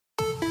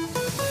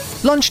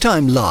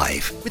Lunchtime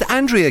Live with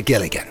Andrea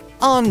Gilligan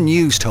on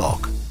News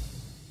Talk.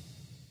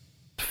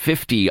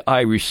 50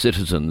 Irish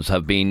citizens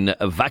have been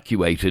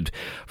evacuated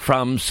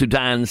from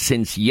Sudan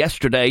since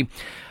yesterday.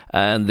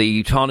 And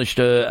the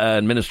Tanaiste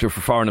and Minister for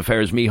Foreign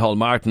Affairs, Micheál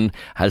Martin,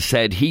 has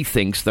said he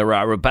thinks there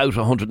are about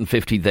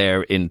 150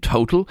 there in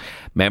total.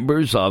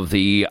 Members of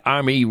the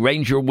Army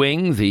Ranger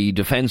Wing, the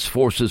Defence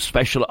Forces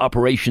Special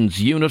Operations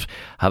Unit,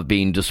 have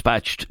been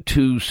dispatched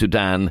to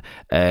Sudan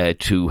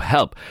to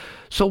help.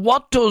 So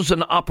what does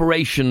an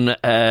operation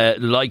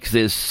like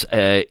this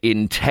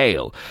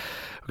entail?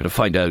 We're going to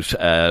find out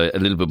a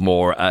little bit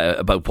more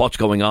about what's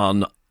going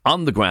on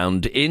the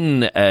ground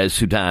in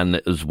Sudan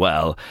as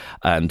well,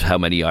 and how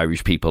many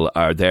Irish people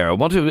are there. I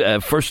want to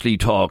firstly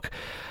talk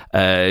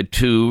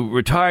to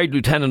retired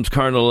Lieutenant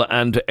Colonel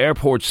and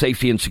Airport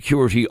Safety and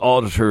Security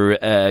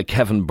Auditor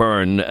Kevin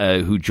Byrne,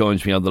 who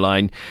joins me on the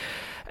line.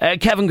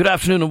 Kevin, good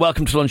afternoon and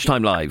welcome to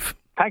Lunchtime Live.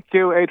 Thank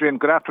you, Adrian.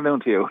 Good afternoon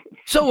to you.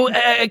 So,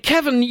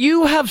 Kevin,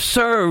 you have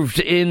served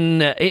in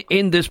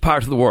this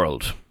part of the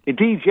world.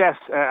 Indeed, yes.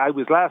 I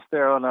was last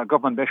there on a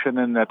government mission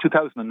in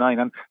 2009,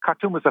 and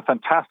Khartoum is a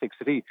fantastic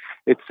city.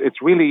 It's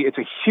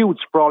a huge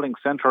sprawling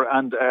centre,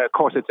 and of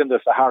course it's in the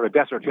Sahara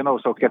Desert,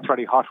 so it gets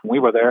very hot when we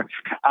were there,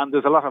 and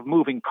there's a lot of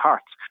moving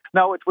parts.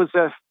 Now, it was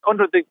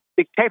under the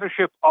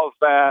dictatorship of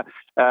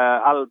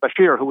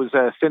al-Bashir, who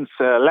has since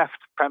left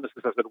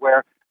premises, as it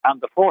were, and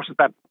the forces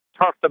that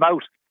turfed them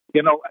out,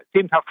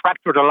 seem to have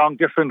fractured along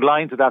different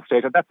lines at that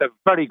stage, and that's a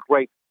very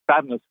great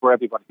sadness for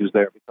everybody who's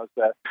there, because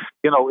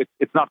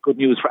it's not good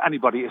news for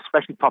anybody,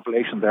 especially the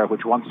population there,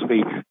 which wants to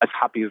be as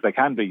happy as they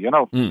can be.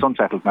 Sun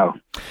settled now.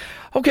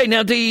 Okay,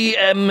 now the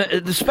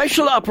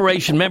special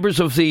operation members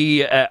of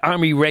the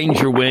Army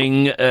Ranger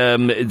Wing,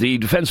 the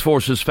Defence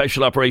Forces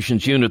Special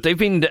Operations Unit, they've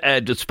been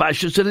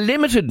dispatched. It's a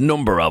limited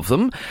number of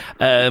them.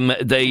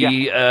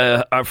 They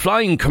are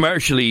flying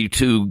commercially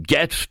to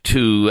get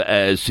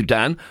to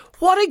Sudan.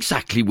 What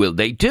exactly will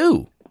they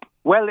do?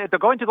 Well, they're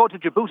going to go to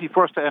Djibouti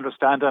first, I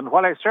understand. And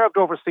while I served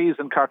overseas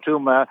in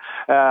Khartoum,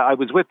 I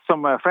was with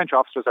some French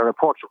officers. I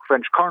report to a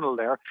French colonel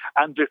there.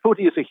 And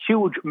Djibouti is a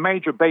huge,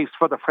 major base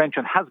for the French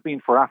and has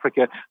been for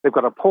Africa. They've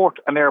got a port,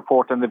 an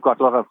airport, and they've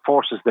got a lot of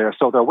forces there.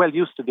 So they're well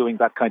used to doing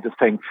that kind of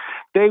thing.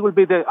 They will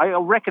be I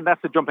reckon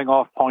that's the jumping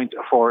off point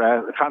for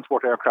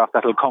transport aircraft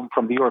that will come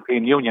from the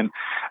European Union.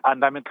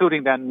 And I'm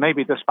including then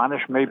maybe the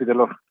Spanish, maybe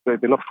the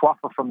Luftwaffe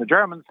from the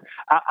Germans,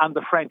 and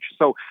the French.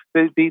 So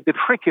the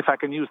trick, if I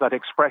can use that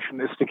expression,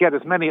 is to get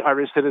as many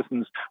Irish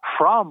citizens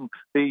from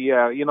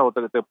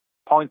the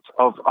points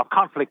of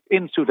conflict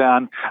in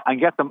Sudan and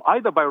get them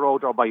either by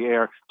road or by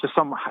air to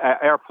some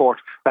airport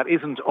that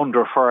isn't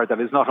under fire, that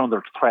is not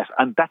under threat.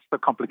 And that's the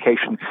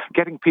complication,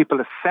 getting people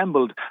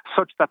assembled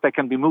such that they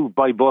can be moved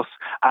by bus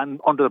and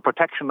under the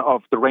protection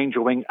of the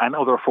Ranger Wing and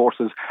other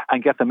forces,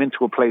 and get them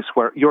into a place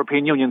where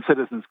European Union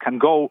citizens can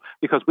go,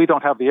 because we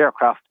don't have the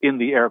aircraft in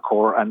the Air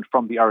Corps and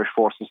from the Irish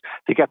forces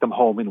to get them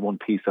home in one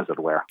piece, as it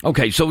were.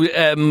 Okay, so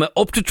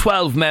up to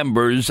 12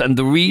 members, and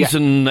the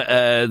reason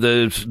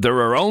that there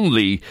are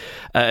only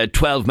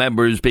 12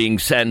 members being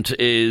sent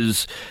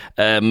is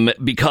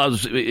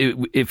because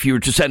if you're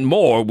to send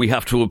more, we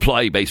have to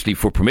apply basically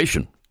for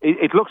permission.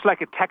 It looks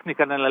like a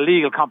technical and a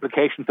legal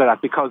complication to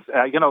that, because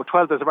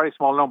 12 is a very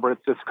small number.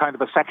 It's kind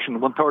of a section,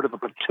 1/3 of a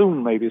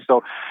platoon maybe.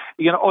 So,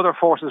 other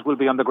forces will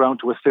be on the ground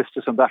to assist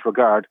us in that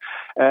regard.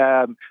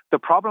 The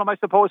problem, I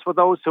suppose, for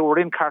those who are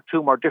in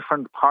Khartoum or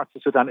different parts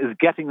of Sudan is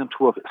getting them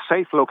to a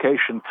safe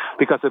location,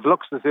 because it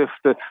looks as if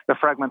the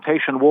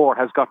fragmentation war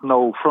has got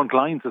no front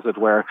lines, as it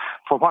were.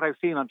 From what I've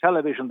seen on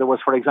television, there was,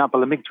 for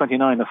example, a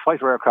MiG-29, a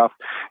fighter aircraft,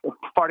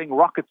 firing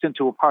rockets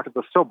into a part of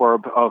the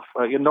suburb of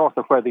north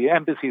of where the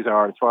embassies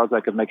are, as far as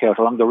I could make out,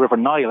 along the River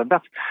Nile. And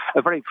that's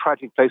a very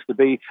tragic place to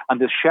be. And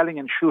there's shelling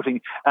and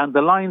shooting, and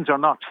the lines are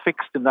not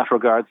fixed in that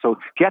regard. So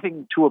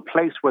getting to a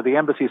place where the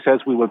embassy says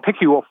we will pick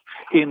you up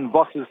in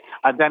buses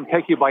and then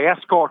take you by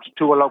escort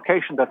to a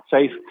location that's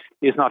safe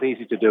is not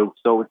easy to do.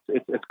 So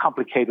it's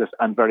complicated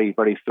and very,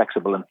 very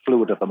flexible and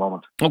fluid at the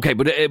moment. Okay,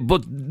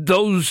 but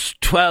those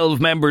 12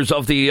 members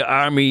of the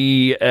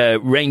Army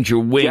Ranger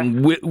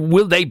Wing,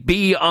 will they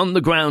be on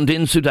the ground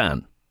in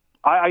Sudan?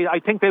 I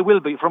think they will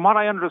be. From what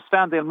I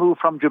understand, they'll move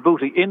from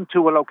Djibouti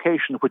into a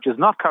location which is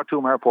not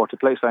Khartoum Airport, a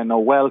place I know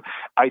well.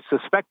 I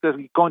suspect they're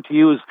going to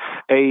use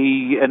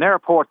an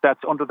airport that's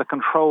under the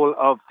control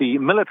of the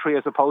military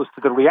as opposed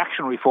to the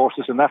reactionary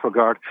forces in that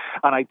regard.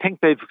 And I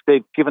think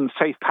they've given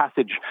safe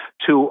passage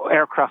to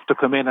aircraft to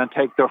come in and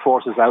take their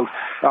forces out.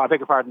 I beg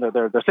your pardon,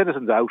 their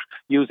citizens out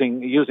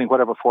using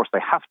whatever force they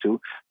have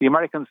to. The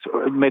Americans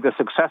made a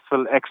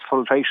successful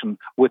exfiltration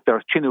with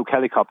their Chinook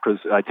helicopters,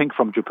 I think,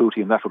 from Djibouti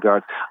in that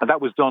regard. And that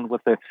was done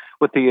with the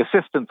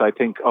assistance, I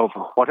think, of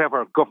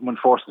whatever government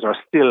forces are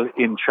still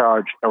in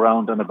charge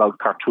around and about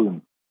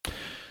Khartoum.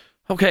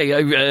 Okay,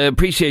 I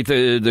appreciate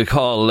the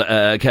call,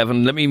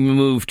 Kevin. Let me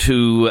move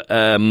to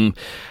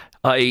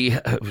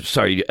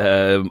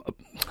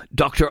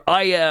Dr.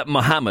 Aia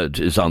Mohammed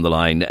is on the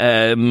line.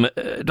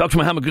 Dr.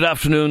 Mohammed, good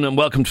afternoon and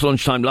welcome to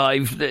Lunchtime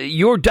Live.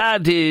 Your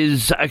dad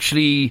is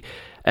actually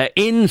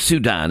in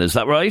Sudan, is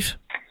that right?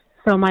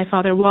 So my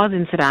father was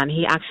in Sudan.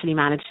 He actually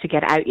managed to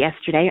get out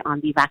yesterday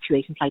on the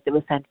evacuation flight that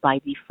was sent by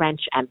the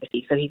French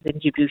embassy. So he's in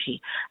Djibouti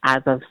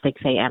as of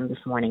 6 a.m. this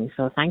morning.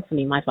 So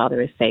thankfully my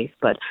father is safe,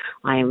 but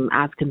I'm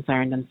as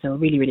concerned and still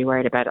really, really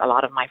worried about a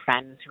lot of my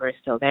friends who are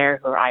still there,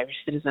 who are Irish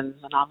citizens,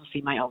 and obviously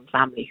my own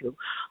family who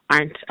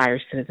aren't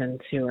Irish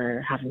citizens who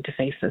are having to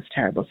face this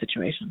terrible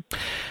situation.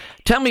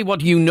 Tell me what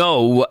you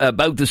know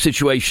about the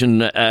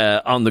situation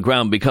on the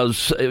ground,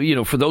 because,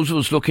 for those of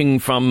us looking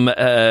from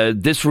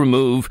this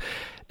remove,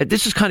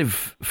 this is kind of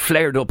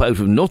flared up out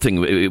of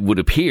nothing, it would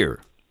appear.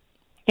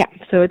 Yeah,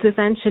 so it's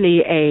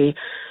essentially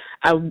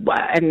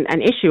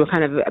an issue.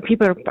 Kind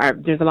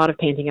of there's a lot of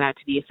painting it out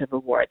to be a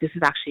civil war. This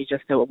is actually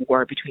just a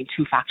war between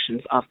two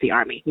factions of the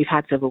army. We've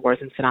had civil wars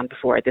in Sudan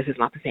before. This is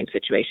not the same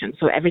situation.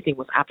 So everything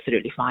was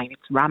absolutely fine.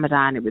 It's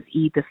Ramadan. It was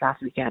Eid this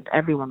last weekend.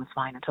 Everyone was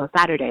fine until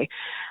Saturday.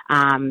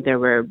 There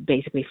were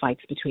basically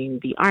fights between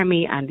the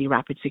army and the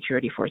Rapid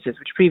Security Forces,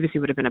 which previously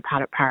would have been a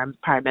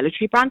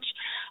paramilitary branch.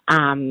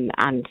 And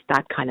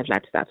that kind of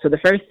led to that. So the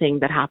first thing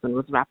that happened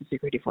was the Rapid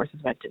Security Forces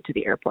went into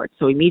the airport.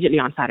 So immediately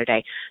on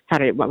Saturday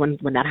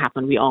when that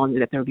happened, we all knew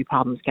that there would be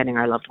problems getting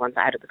our loved ones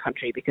out of the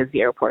country because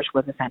the airport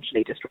was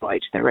essentially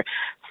destroyed. There were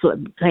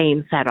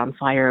planes set on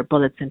fire,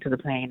 bullets into the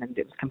plane, and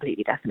it was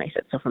completely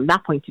decimated. So from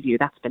that point of view,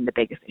 that's been the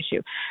biggest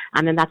issue.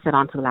 And then that's led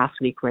on to the last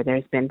week where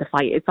there's been the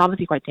fight. It's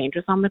obviously quite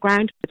dangerous on the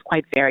ground. It's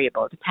quite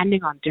variable.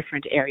 Depending on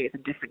different areas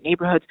and different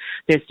neighbourhoods,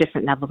 there's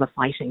different levels of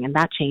fighting, and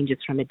that changes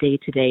from a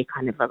day-to-day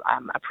kind of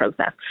a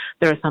process.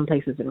 There are some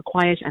places that are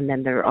quiet, and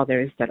then there are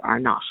others that are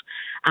not.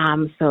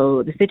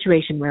 So the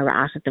situation where we're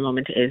at the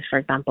moment is, for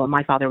example,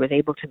 my father was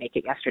able to make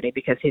it yesterday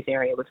because his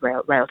area was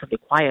relatively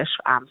quiet,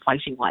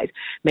 fighting-wise,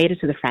 made it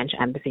to the French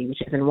embassy,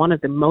 which is in one of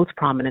the most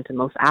prominent and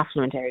most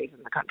affluent areas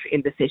in the country,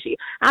 in the city,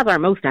 as are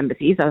most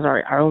embassies, as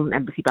our own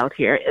embassy belt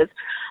here is.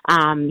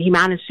 He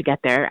managed to get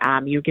there.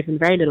 You're given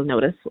very little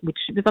notice, which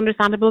is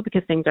understandable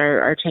because things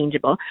are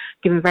changeable.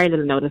 Given very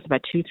little notice,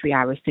 about 2-3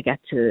 hours to get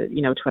to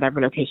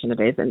whatever location it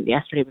is. And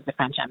yesterday was the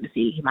French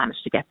embassy. He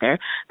managed to get there.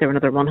 There were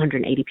another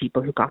 180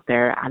 people who got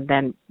there, and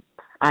then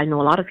I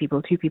know a lot of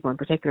people, 2 people in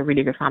particular,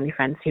 really good family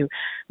friends who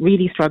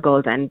really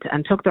struggled and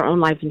took their own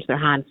lives into their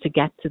hands to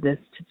get to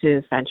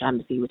the French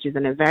embassy, which is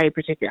in a very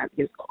particular,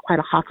 it's quite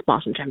a hot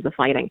spot in terms of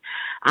fighting.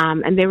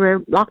 And they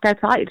were locked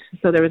outside.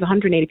 So there was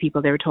 180 people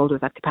they were told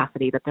was at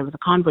capacity, that there was a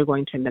convoy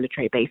going to a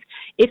military base.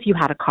 If you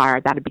had a car,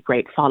 that'd be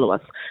great, follow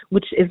us,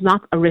 which is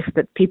not a risk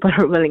that people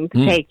are willing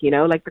to take,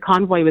 like the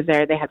convoy was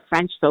there, they had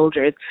French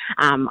soldiers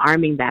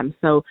arming them.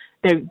 So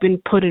they've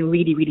been put in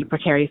really, really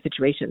precarious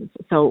situations.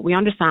 So we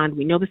understand,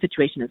 we know the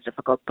situation is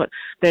difficult, but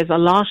there's a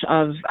lot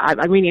of,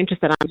 I'm really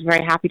interested, I'm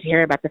very happy to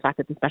hear about the fact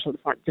that the Special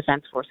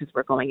Defence Forces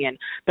were going in.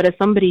 But as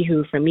somebody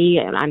who, for me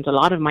and a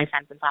lot of my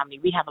friends and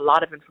family, we have a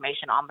lot of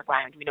information on the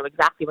ground. We know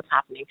exactly what's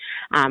happening.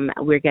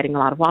 We're getting a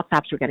lot of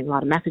WhatsApps, we're getting a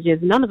lot of messages.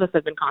 None of us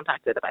have been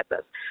contacted about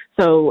this.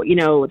 So,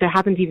 there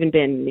hasn't even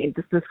been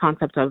this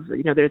concept of,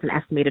 there's an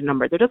estimated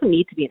number. There doesn't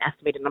need to be an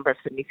estimated number of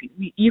Sudanese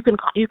people.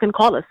 You can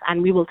call us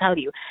and we will tell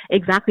you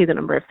exactly the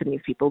number of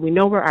Sudanese people. We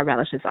know where our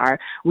relatives are.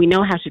 We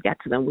know how to get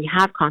to them. We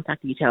have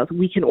contact details.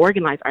 We can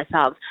organize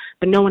ourselves,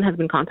 but no one has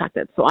been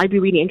contacted. So I'd be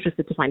really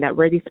interested to find out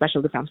where these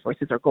Special Defence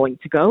Forces are going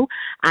to go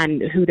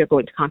and who they're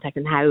going to contact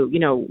and how,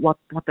 what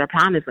their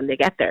plan is when they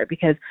get there.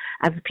 Because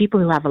as people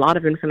who have a lot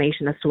of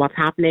information as to what's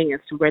happening, as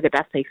to where the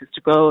best places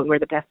to go and where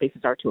the best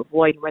places are to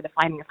avoid, where the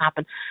fighting has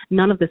happened,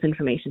 none of this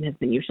information has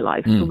been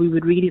utilized. So we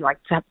would really like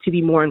to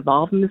be more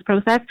involved in this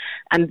process,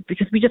 and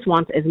because we just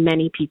want as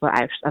many people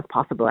out as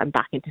possible and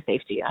back into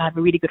safety. I have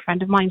a really good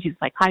friend of mine. She's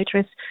a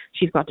psychiatrist.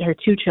 She's got her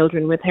 2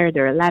 children with her.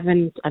 They're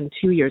 11 and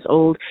 2 years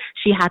old.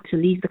 She had to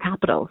leave the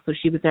capital. So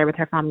she was there with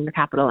her family in the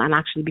capital. And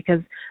actually, because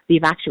the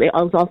evacuation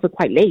was also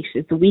quite late,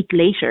 it's a week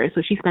later.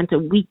 So she spent a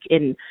week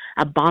in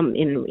a bomb,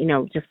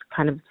 just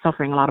kind of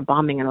suffering a lot of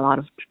bombing and a lot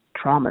of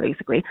trauma,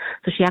 basically.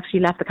 So she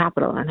actually left the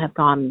capital and has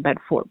gone about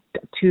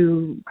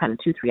 2-3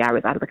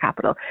 hours out of the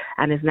capital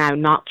and is now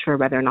not sure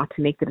whether or not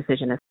to make the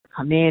decision as to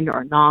come in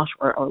or not,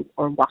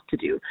 or what to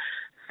do.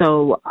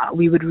 So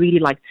we would really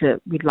like to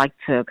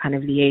kind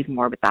of liaise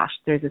more with that.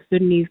 There's a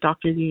Sudanese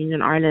Doctors Union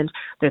in Ireland.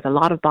 There's a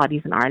lot of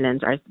bodies in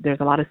Ireland. There's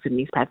a lot of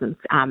Sudanese presence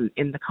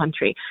in the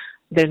country.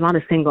 There's not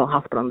a single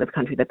hospital in this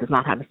country that does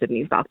not have a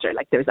Sudanese doctor.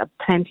 There's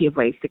plenty of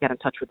ways to get in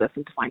touch with us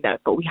and to find out,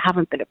 but we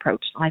haven't been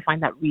approached. And I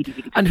find that really,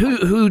 really difficult. And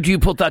who do you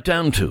put that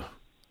down to?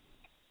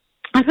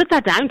 I put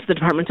that down to the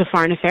Department of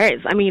Foreign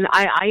Affairs. I mean,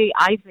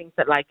 I think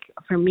that,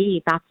 for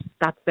me,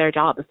 that's their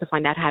job, is to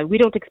find out how. We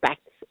don't expect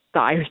the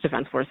Irish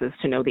Defence Forces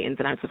to know the ins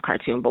and outs of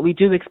Khartoum, but we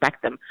do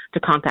expect them to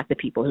contact the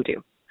people who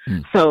do.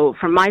 So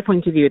from my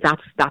point of view,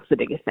 that's the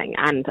biggest thing.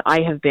 And I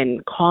have been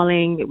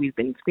calling, we've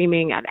been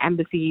screaming at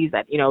embassies,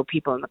 at,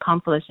 people in the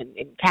consulate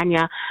in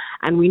Kenya,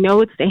 and we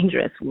know it's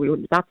dangerous.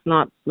 That's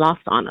not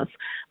lost on us.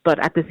 But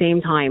at the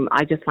same time,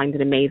 I just find it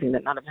amazing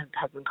that none of us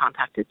has been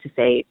contacted to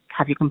say,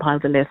 have you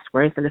compiled a list?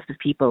 Where's the list of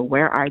people?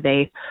 Where are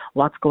they?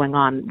 What's going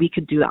on? We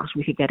could do that.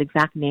 We could get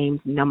exact names,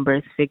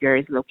 numbers,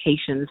 figures,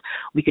 locations.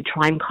 We could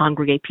try and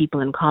congregate people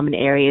in common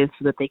areas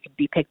so that they could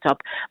be picked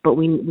up. But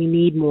we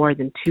need more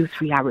than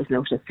 2-3 hours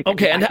notice to get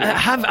Okay, and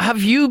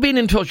have you been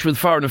in touch with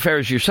Foreign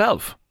Affairs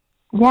yourself?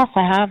 Yes,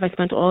 I have. I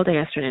spent all day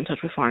yesterday in touch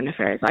with Foreign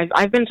Affairs.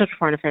 I've been in touch with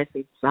Foreign Affairs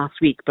since last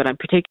week, but I'm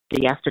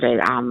particularly yesterday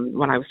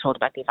when I was told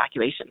about the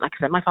evacuation. Like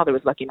I said, my father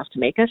was lucky enough to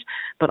make it,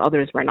 but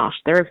others were not.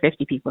 There were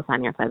 50 people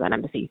standing outside that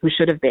embassy who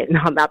should have been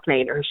on that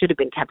plane or who should have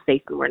been kept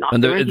safe and were not.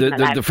 And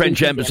the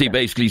French embassy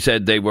basically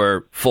said they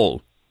were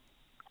full.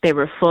 They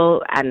were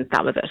full, and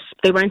that was it.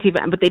 They weren't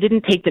even, but they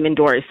didn't take them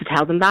indoors to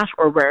tell them that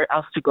or where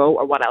else to go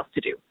or what else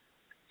to do.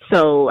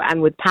 So,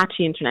 and with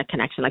patchy internet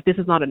connection, like this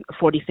is not a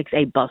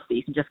 46A bus that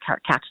you can just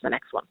catch the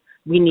next one.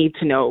 We need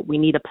to know, we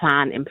need a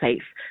plan in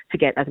place to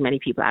get as many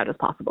people out as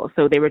possible.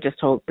 So they were just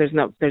told, there's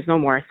no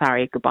more,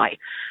 sorry, goodbye.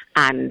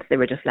 And they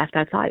were just left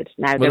outside.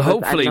 Now, well,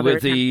 hopefully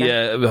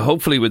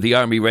with the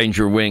Army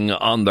Ranger Wing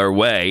on their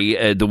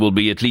way, there will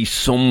be at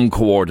least some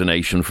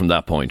coordination from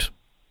that point.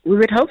 We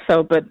would hope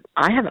so, but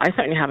I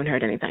certainly haven't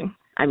heard anything.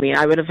 I mean,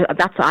 I would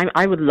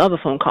love a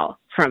phone call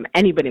from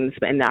anybody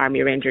in the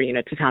Army Ranger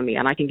unit to tell me,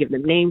 and I can give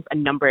them names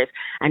and numbers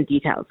and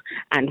details,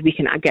 and we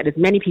can get as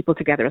many people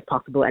together as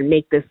possible and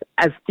make this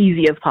as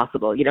easy as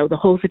possible. You know, the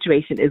whole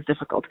situation is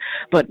difficult,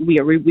 but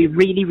we're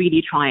really,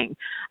 really trying.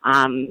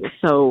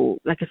 So,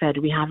 like I said,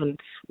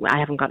 I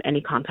haven't got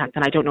any contact,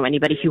 and I don't know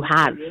anybody who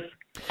has.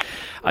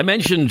 I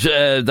mentioned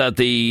that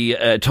the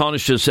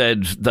Tanaiste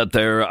said that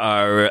there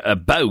are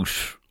about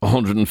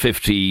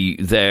 150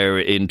 there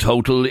in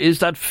total. Is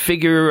that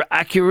figure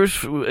accurate?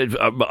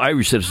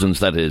 Irish citizens,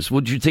 that is.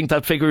 Would you think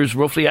that figure is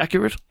roughly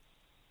accurate?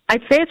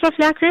 I'd say it's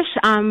roughly accurate.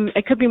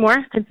 It could be more,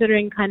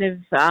 considering kind of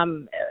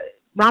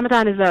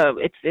Ramadan is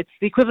it's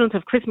the equivalent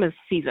of Christmas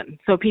season.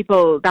 So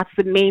that's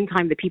the main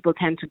time that people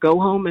tend to go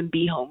home and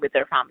be home with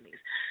their families.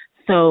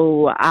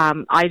 So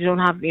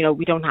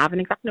we don't have an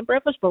exact number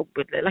of us, but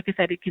like I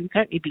said, it can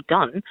certainly be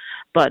done.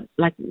 But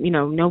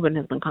no one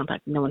has been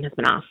contacted, no one has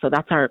been asked. So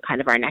that's our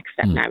next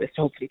step now, is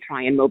to hopefully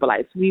try and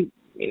mobilise.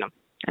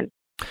 And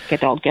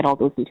get all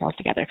those details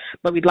together.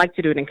 But we'd like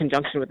to do it in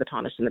conjunction with the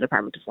Tanaiste and the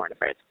Department of Foreign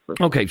Affairs.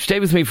 Okay, stay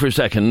with me for a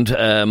second.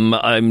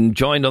 I'm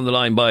joined on the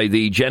line by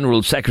the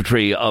General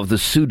Secretary of the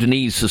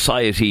Sudanese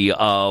Society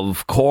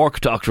of Cork,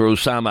 Dr.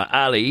 Osama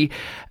Ali.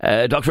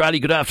 Dr. Ali,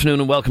 good afternoon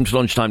and welcome to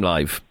Lunchtime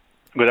Live.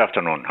 Good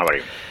afternoon. How are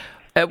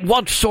you?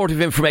 What sort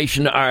of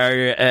information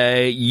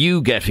are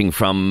you getting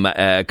from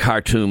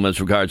Khartoum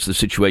as regards to the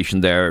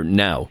situation there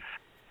now?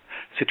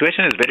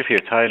 Situation is very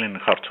fertile in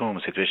Khartoum.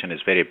 Situation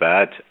is very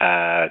bad.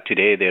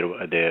 Today,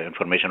 the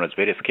information was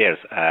very scarce,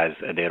 as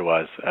there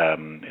was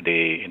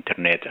the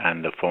internet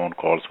and the phone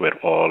calls were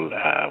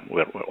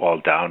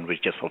all down.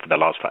 Which just over the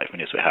last 5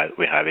 minutes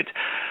we have it.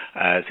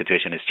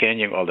 Situation is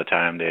changing all the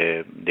time.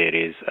 There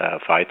is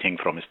fighting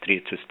from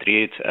street to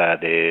street.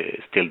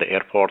 Still the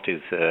airport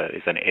is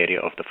an area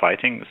of the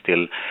fighting.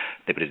 Still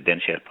the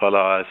presidential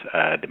palace,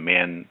 the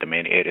main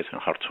areas in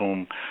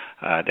Khartoum,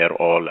 they're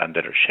all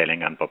under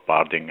shelling and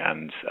bombarding,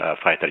 and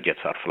fighter jets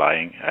are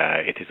flying.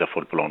 It is a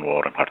full-blown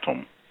war in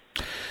Khartoum.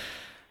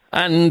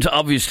 And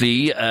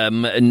obviously,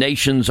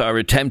 nations are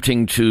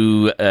attempting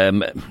to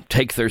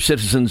take their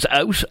citizens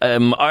out.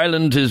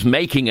 Ireland is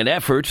making an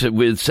effort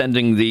with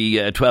sending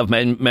the 12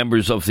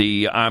 members of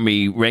the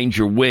Army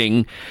Ranger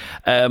Wing.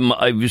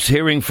 I was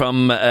hearing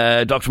from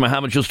Dr.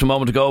 Mohammed just a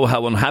moment ago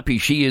how unhappy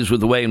she is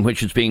with the way in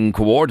which it's being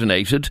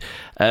coordinated.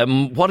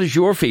 What is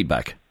your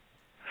feedback?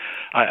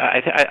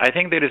 I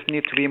think there is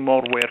need to be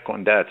more work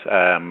on that,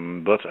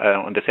 but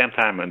on the same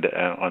time, on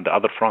the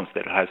other fronts,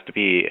 there has to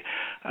be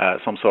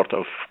some sort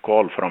of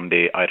call from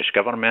the Irish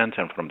government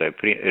and from the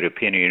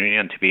European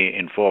Union to be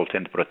involved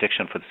in the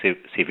protection for the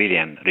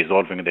civilian,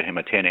 resolving the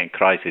humanitarian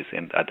crisis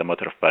at the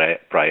matter of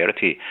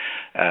priority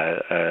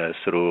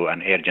through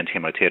an urgent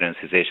humanitarian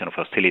cessation of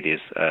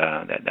hostilities,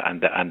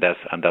 and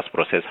that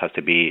process has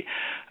to be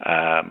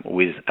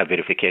with a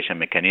verification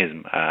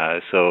mechanism.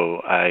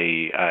 So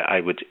I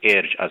would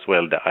urge as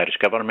well the Irish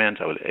government,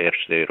 I will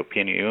urge the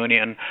European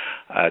Union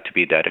to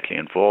be directly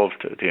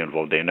involved, to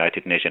involve the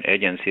United Nations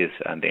agencies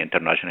and the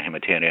international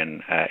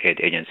humanitarian aid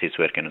agencies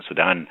working in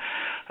Sudan,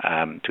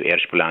 to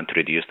urge plan to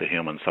reduce the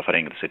human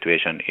suffering. The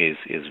situation is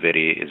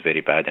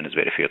very bad and is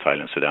very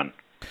futile in Sudan.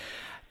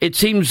 It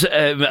seems,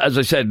 as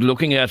I said,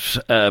 looking at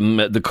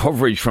the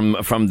coverage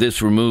from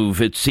this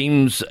remove, it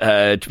seems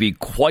to be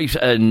quite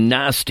a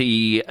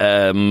nasty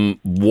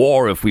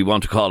war, if we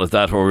want to call it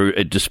that, or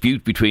a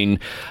dispute between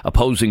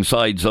opposing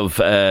sides of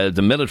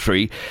the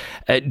military.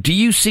 Do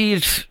you see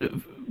it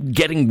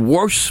getting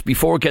worse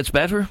before it gets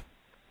better?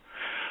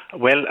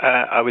 Well,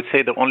 I would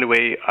say the only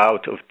way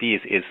out of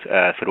peace is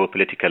through a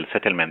political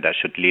settlement that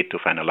should lead to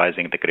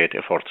finalizing the great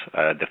effort,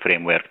 the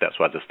framework that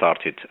was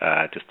started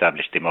to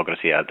establish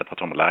democracy as the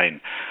bottom line,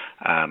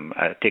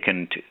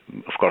 taken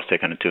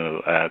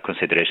into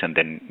consideration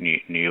the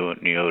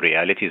new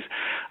realities.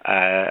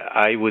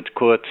 I would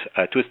quote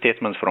two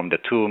statements from the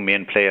two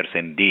main players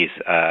in this.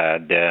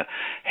 The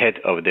head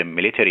of the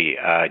military,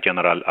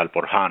 General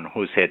Al-Burhan,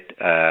 who said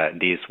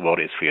this war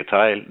is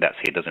futile, that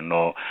he doesn't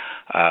know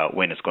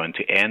when it's going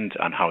to end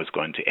and how it's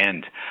going to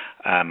end.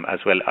 As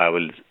well, I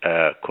will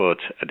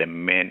quote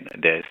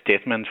the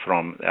statement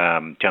from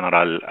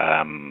General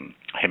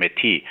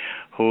Hemeti,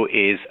 who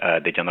is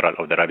the general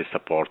of the Rapid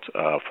Support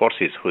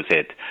Forces, who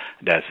said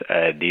that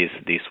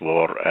this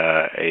war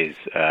is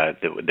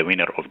the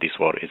winner of this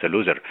war is a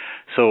loser.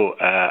 So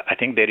I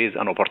think there is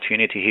an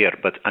opportunity here,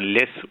 but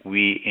unless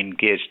we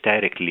engage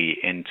directly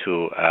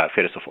into,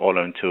 first of all,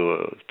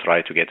 into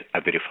try to get a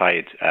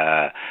verified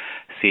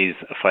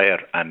ceasefire,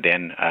 and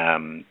then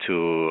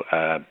to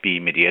be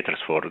mediators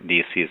for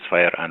this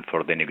ceasefire and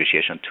for the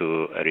negotiation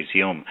to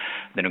resume.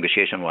 The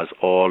negotiation was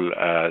all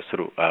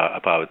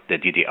about the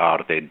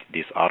DDR, the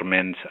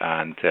disarmament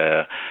and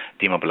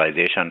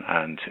demobilization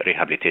and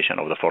rehabilitation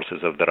of the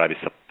forces of the Rapid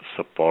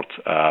Support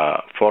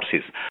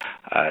Forces.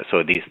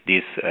 So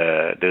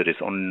there is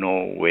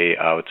no way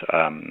out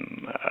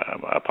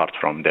apart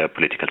from the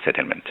political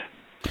settlement.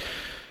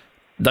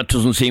 That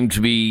doesn't seem to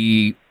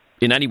be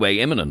in any way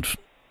imminent.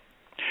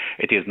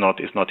 It is not.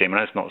 It's not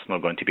imminent. It's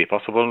not going to be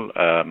possible.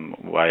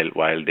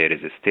 While there is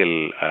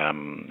still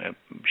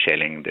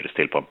shelling, there is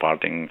still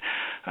bombarding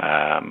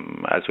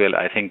as well.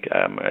 I think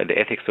the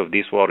ethics of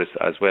this war is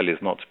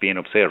not being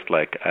observed.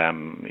 Like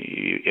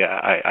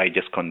I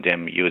just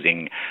condemn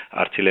using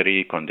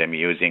artillery, condemn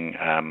using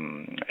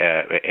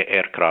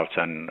aircrafts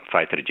and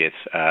fighter jets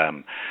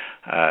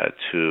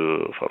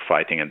for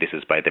fighting, and this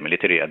is by the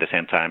military. At the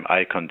same time,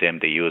 I condemn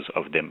the use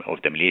of the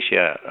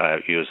militia,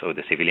 use of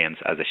the civilians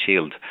as a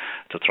shield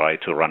to try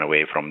to run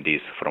away from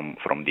these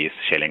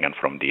shelling and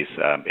from these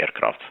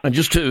aircraft. And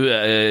just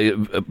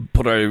to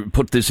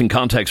put this in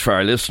context for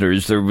our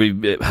listeners, there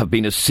have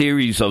been a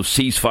series of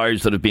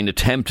ceasefires that have been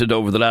attempted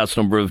over the last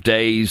number of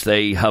days.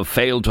 They have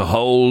failed to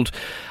hold,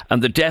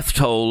 and the death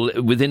toll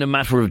within a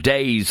matter of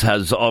days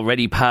has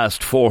already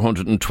passed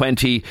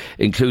 420,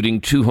 including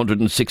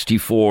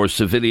 264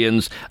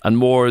 civilians and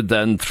more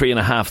than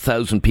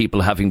 3,500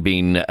 people having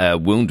been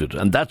wounded.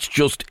 And that's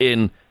just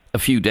in a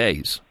few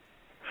days.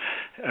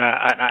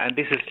 And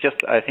this is just,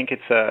 I think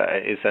it's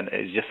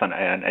just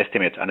an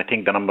estimate, and I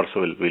think the numbers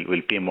will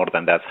be more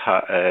than that.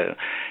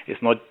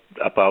 It's not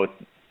about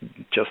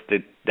just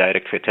the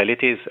direct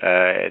fatalities.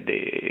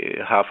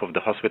 Half of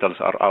the hospitals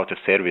are out of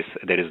service.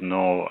 There is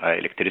no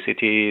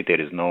electricity. There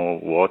is no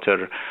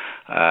water.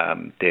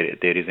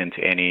 There isn't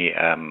any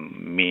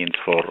means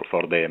for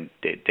the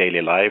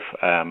daily life.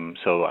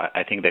 So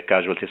I think the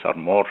casualties are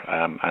more,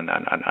 and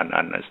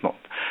it's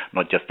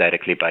not just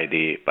directly by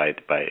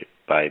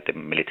the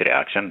military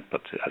action,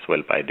 but as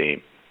well by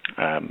the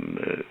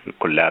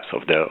collapse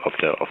of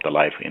the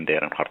life in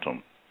there in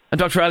Khartoum. And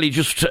Dr. Ali,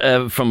 just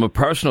from a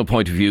personal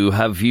point of view,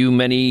 have you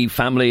many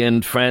family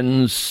and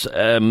friends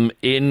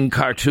in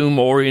Khartoum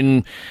or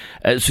in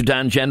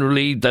Sudan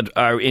generally that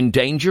are in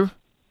danger?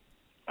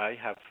 I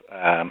have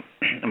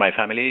my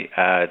family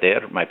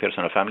there, my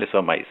personal family.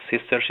 So my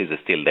sister, she's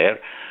still there.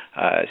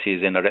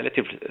 She's in a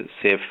relatively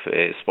safe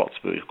spot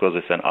because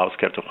it's an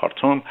outskirts of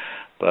Khartoum.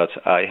 But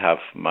I have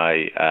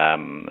my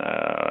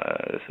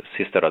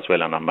sister as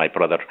well, and my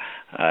brother.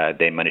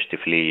 They managed to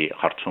flee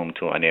Khartoum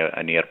to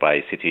a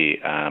nearby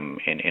city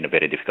in a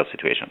very difficult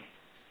situation.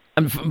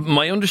 And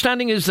my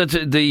understanding is that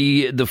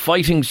the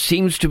fighting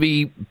seems to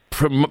be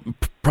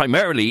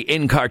primarily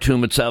in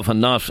Khartoum itself and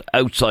not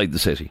outside the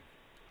city.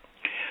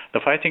 The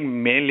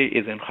fighting mainly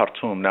is in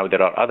Khartoum. Now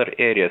there are other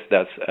areas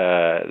that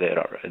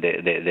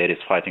there is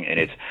fighting in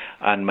it,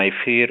 and my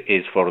fear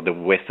is for the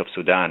west of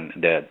Sudan,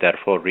 the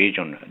Darfur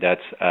region.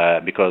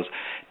 That's because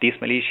this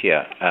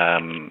militia,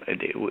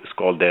 it's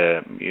called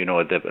the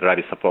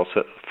Rapid Support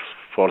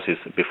Forces,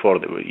 before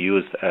they were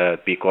used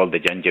be called the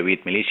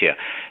Janjaweed militia.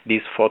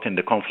 These fought in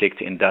the conflict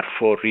in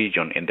Darfur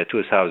region in the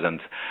 2000s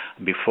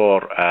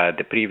before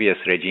the previous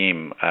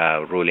regime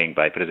ruling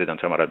by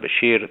President Omar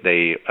al-Bashir.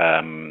 They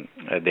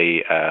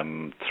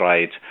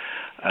tried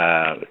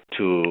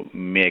to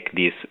make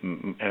this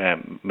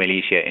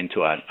militia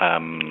into a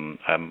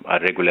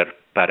regular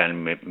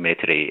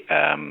paramilitary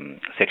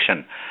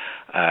section.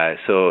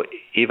 So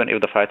even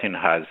if the fighting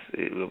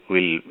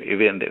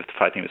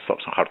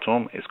stops in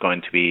Khartoum, it's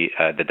going to be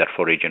the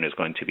Darfur region is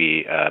going to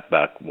be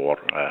back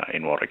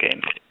in war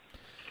again.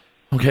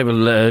 Okay, well,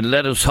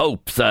 let us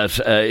hope that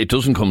it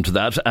doesn't come to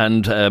that,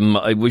 and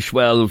I wish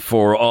well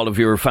for all of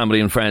your family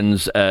and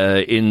friends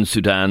in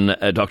Sudan.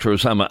 Dr.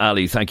 Osama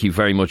Ali, thank you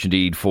very much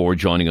indeed for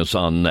joining us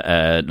on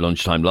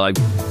Lunchtime Live.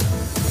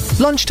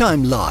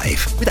 Lunchtime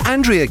Live with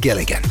Andrea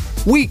Gilligan.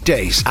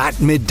 Weekdays at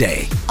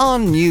midday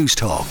on News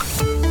Talk.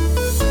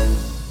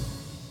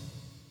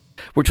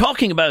 We're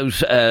talking about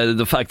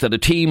the fact that a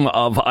team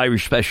of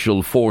Irish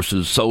Special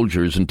Forces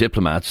soldiers and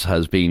diplomats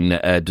has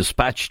been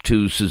dispatched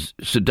to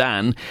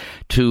Sudan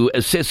to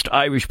assist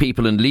Irish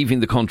people in leaving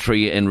the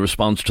country in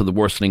response to the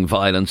worsening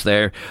violence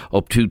there.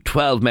 Up to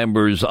 12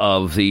 members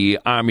of the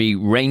Army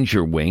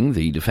Ranger Wing,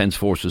 the Defence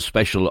Forces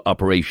Special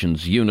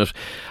Operations Unit,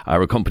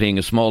 are accompanying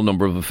a small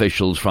number of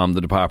officials from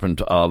the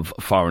Department of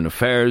Foreign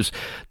Affairs.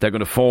 They're going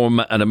to form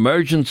an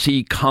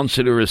emergency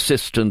consular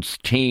assistance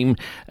team,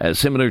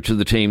 similar to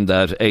the team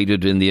that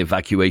aided in the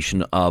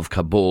evacuation of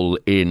Kabul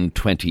in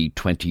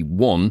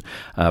 2021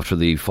 after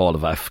the fall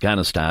of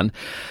Afghanistan.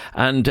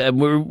 And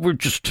we're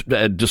just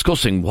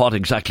discussing what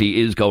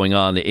exactly is going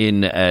on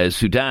in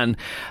Sudan.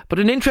 But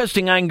an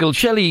interesting angle,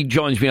 Shelley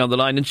joins me on the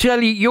line. And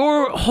Shelley,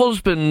 your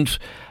husband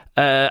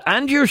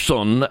and your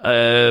son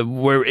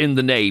were in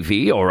the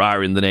Navy, or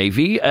are in the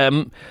Navy.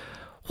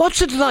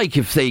 What's it like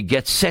if they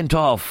get sent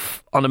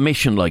off on a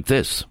mission like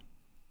this?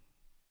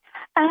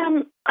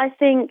 I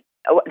think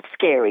it's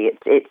scary.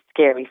 It's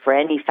scary for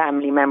any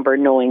family member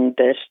knowing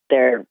that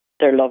their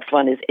loved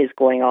one is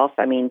going off.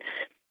 I mean,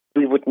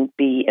 we wouldn't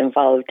be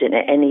involved in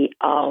any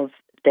of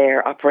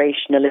their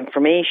operational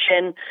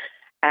information.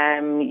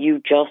 You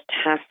just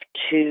have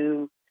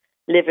to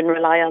live and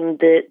rely on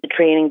the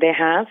training they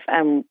have.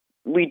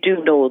 We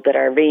do know that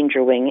our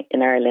Ranger Wing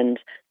in Ireland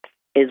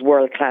is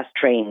world-class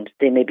trained.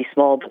 They may be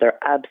small, but they're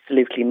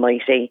absolutely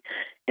mighty.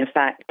 In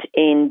fact,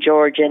 in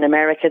Georgia and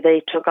America,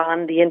 they took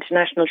on the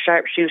international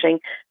sharpshooting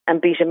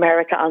and beat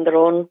America on their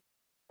own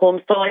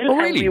home soil. Oh,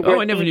 really? And we were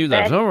I never knew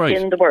that. All right.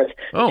 In the world.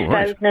 Oh,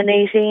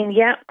 2018, right.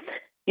 Yeah.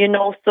 You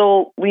know,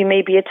 so we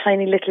may be a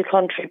tiny little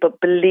country,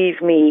 but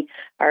believe me,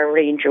 our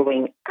Ranger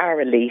Wing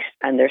are elite,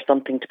 and there's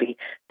something to be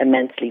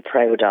immensely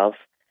proud of.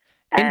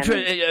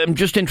 I'm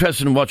just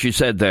interested in what you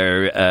said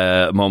there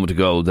a moment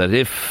ago, that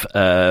if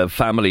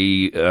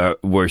family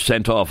were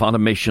sent off on a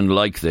mission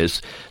like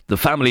this, the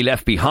family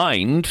left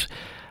behind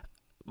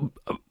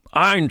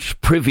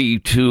aren't privy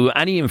to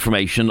any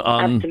information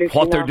on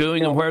what they're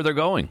doing and where they're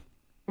going.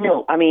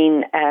 No, I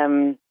mean,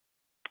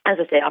 as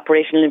I say,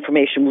 operational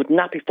information would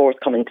not be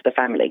forthcoming to the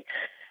family.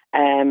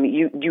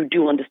 You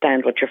do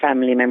understand what your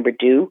family member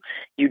do.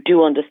 You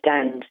do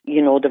understand,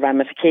 the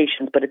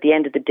ramifications. But at the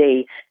end of the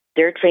day,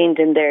 they're trained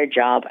in their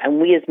job,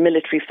 and we as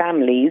military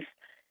families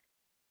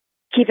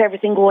keep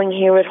everything going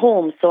here at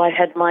home. So I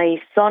had my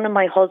son and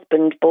my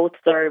husband both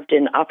served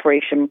in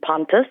Operation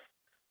Pontus,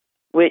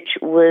 which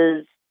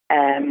was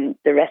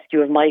the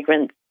rescue of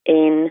migrants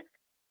in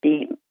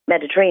the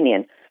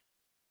Mediterranean.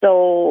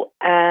 So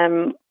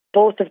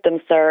both of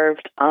them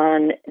served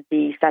on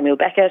the Samuel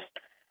Beckett.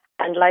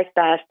 And like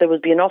that, there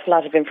would be an awful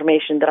lot of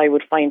information that I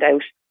would find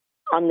out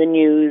on the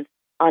news,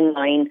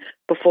 online,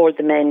 before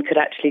the men could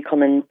actually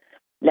come and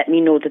let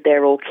me know that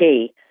they're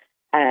okay.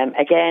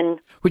 Again,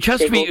 which has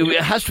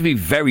to be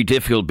very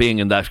difficult being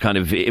in that kind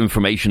of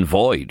information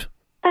void.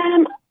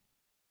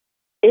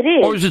 It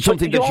is. Or is it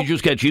something that you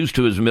just get used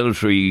to as a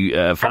military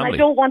family? And I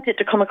don't want it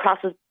to come across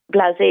as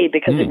blasé,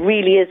 because it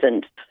really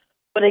isn't.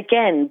 But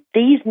again,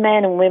 these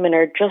men and women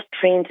are just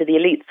trained to the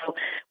elite. So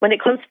when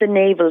it comes to the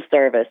naval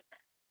service,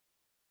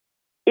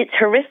 it's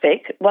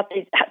horrific what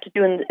they have to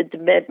do in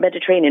the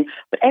Mediterranean.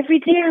 But every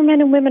day our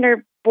men and women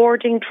are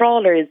boarding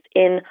trawlers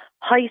in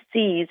high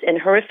seas in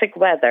horrific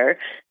weather,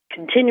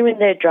 continuing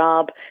their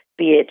job,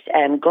 be it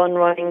gun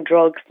running,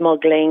 drug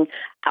smuggling,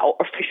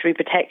 or fishery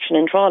protection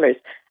in trawlers.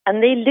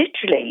 And they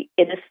literally,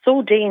 it is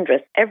so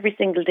dangerous every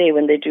single day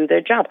when they do their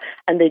job.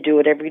 And they do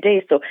it every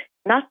day. So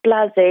not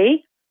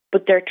blasé,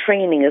 but their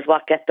training is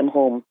what gets them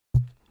home.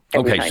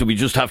 Okay, so we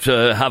just have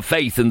to have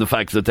faith in the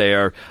fact that they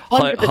are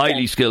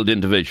highly skilled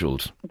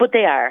individuals. But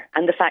they are,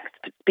 and the facts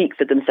speak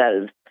for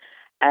themselves.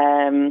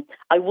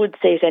 I would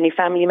say to any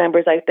family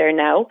members out there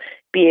now,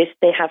 be it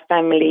they have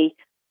family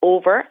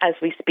over as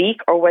we speak,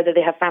 or whether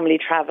they have family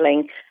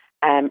travelling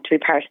to be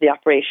part of the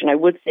operation, I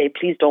would say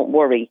please don't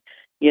worry.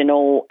 You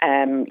know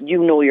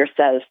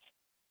yourself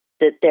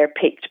that they're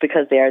picked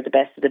because they are the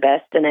best of the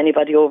best, and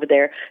anybody over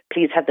there,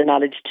 please have the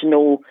knowledge to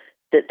know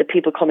that the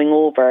people coming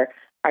over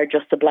are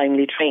just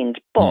sublimely trained.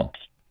 But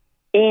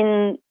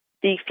in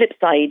the flip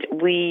side,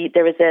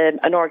 there is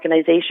an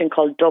organisation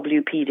called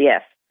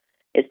WPDF.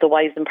 It's the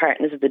Wives and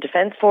Partners of the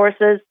Defence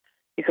Forces.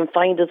 You can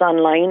find us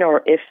online,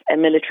 or if a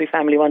military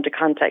family want to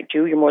contact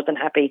you, you're more than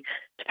happy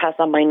to pass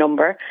on my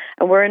number.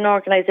 And we're an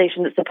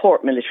organisation that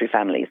support military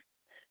families.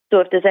 So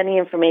if there's any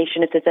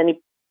information, if there's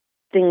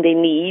anything they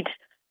need,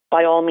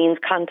 by all means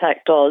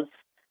contact us,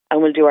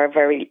 and we'll do our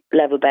very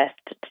level best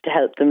to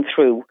help them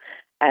through.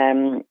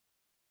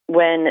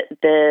 When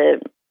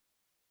the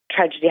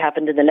tragedy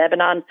happened in the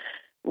Lebanon,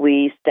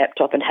 we stepped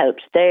up and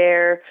helped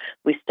there.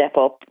 We step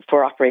up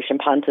for Operation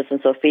Pontus and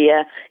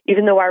Sophia.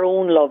 Even though our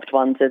own loved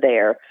ones are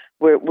there,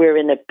 we're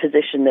in a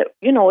position that,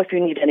 if you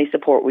need any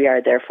support, we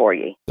are there for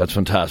you. That's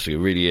fantastic. It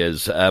really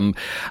is. And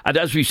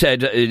as we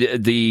said,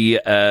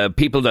 the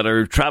people that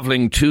are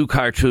travelling to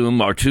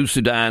Khartoum or to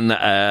Sudan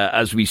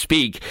as we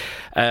speak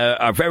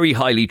are very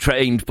highly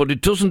trained, but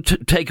it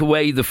doesn't take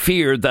away the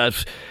fear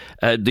that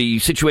the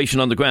situation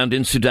on the ground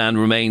in Sudan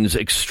remains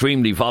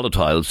extremely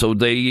volatile. So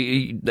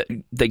they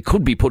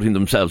could be putting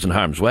themselves in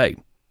harm's way.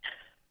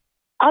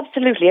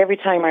 Absolutely. Every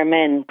time our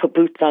men put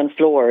boots on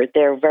floor,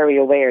 they're very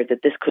aware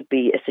that this could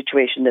be a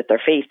situation that they're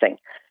facing.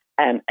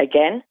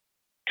 Again,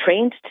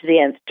 trained to the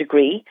nth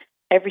degree.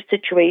 Every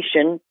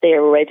situation they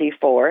are ready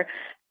for.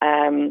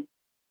 So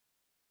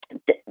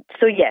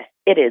yes,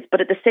 it is. But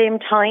at the same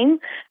time,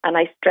 and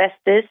I stress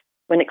this,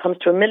 when it comes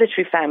to a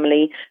military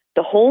family,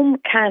 the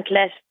home can't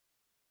let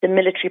the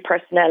military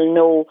personnel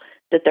know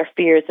that their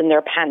fears and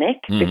their panic,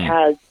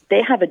 because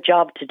they have a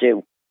job to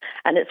do.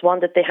 And it's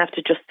one that they have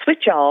to just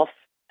switch off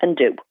and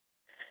do.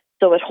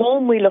 So at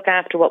home, we look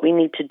after what we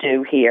need to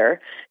do here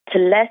to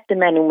let the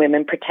men and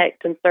women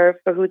protect and serve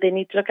for who they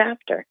need to look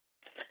after.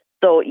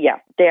 So yeah,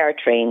 they are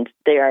trained,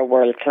 they are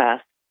world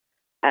class,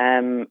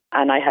 and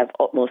I have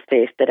utmost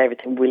faith that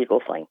everything will go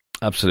fine.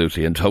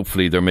 Absolutely, and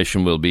hopefully their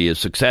mission will be a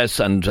success,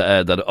 and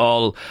that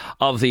all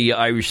of the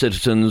Irish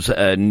citizens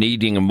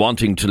needing and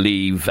wanting to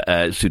leave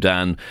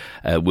Sudan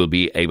will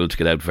be able to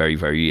get out very,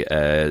 very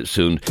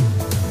soon.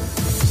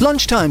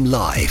 Lunchtime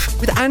Live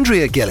with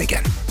Andrea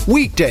Gilligan.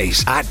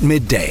 Weekdays at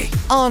midday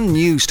on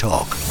News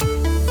Talk.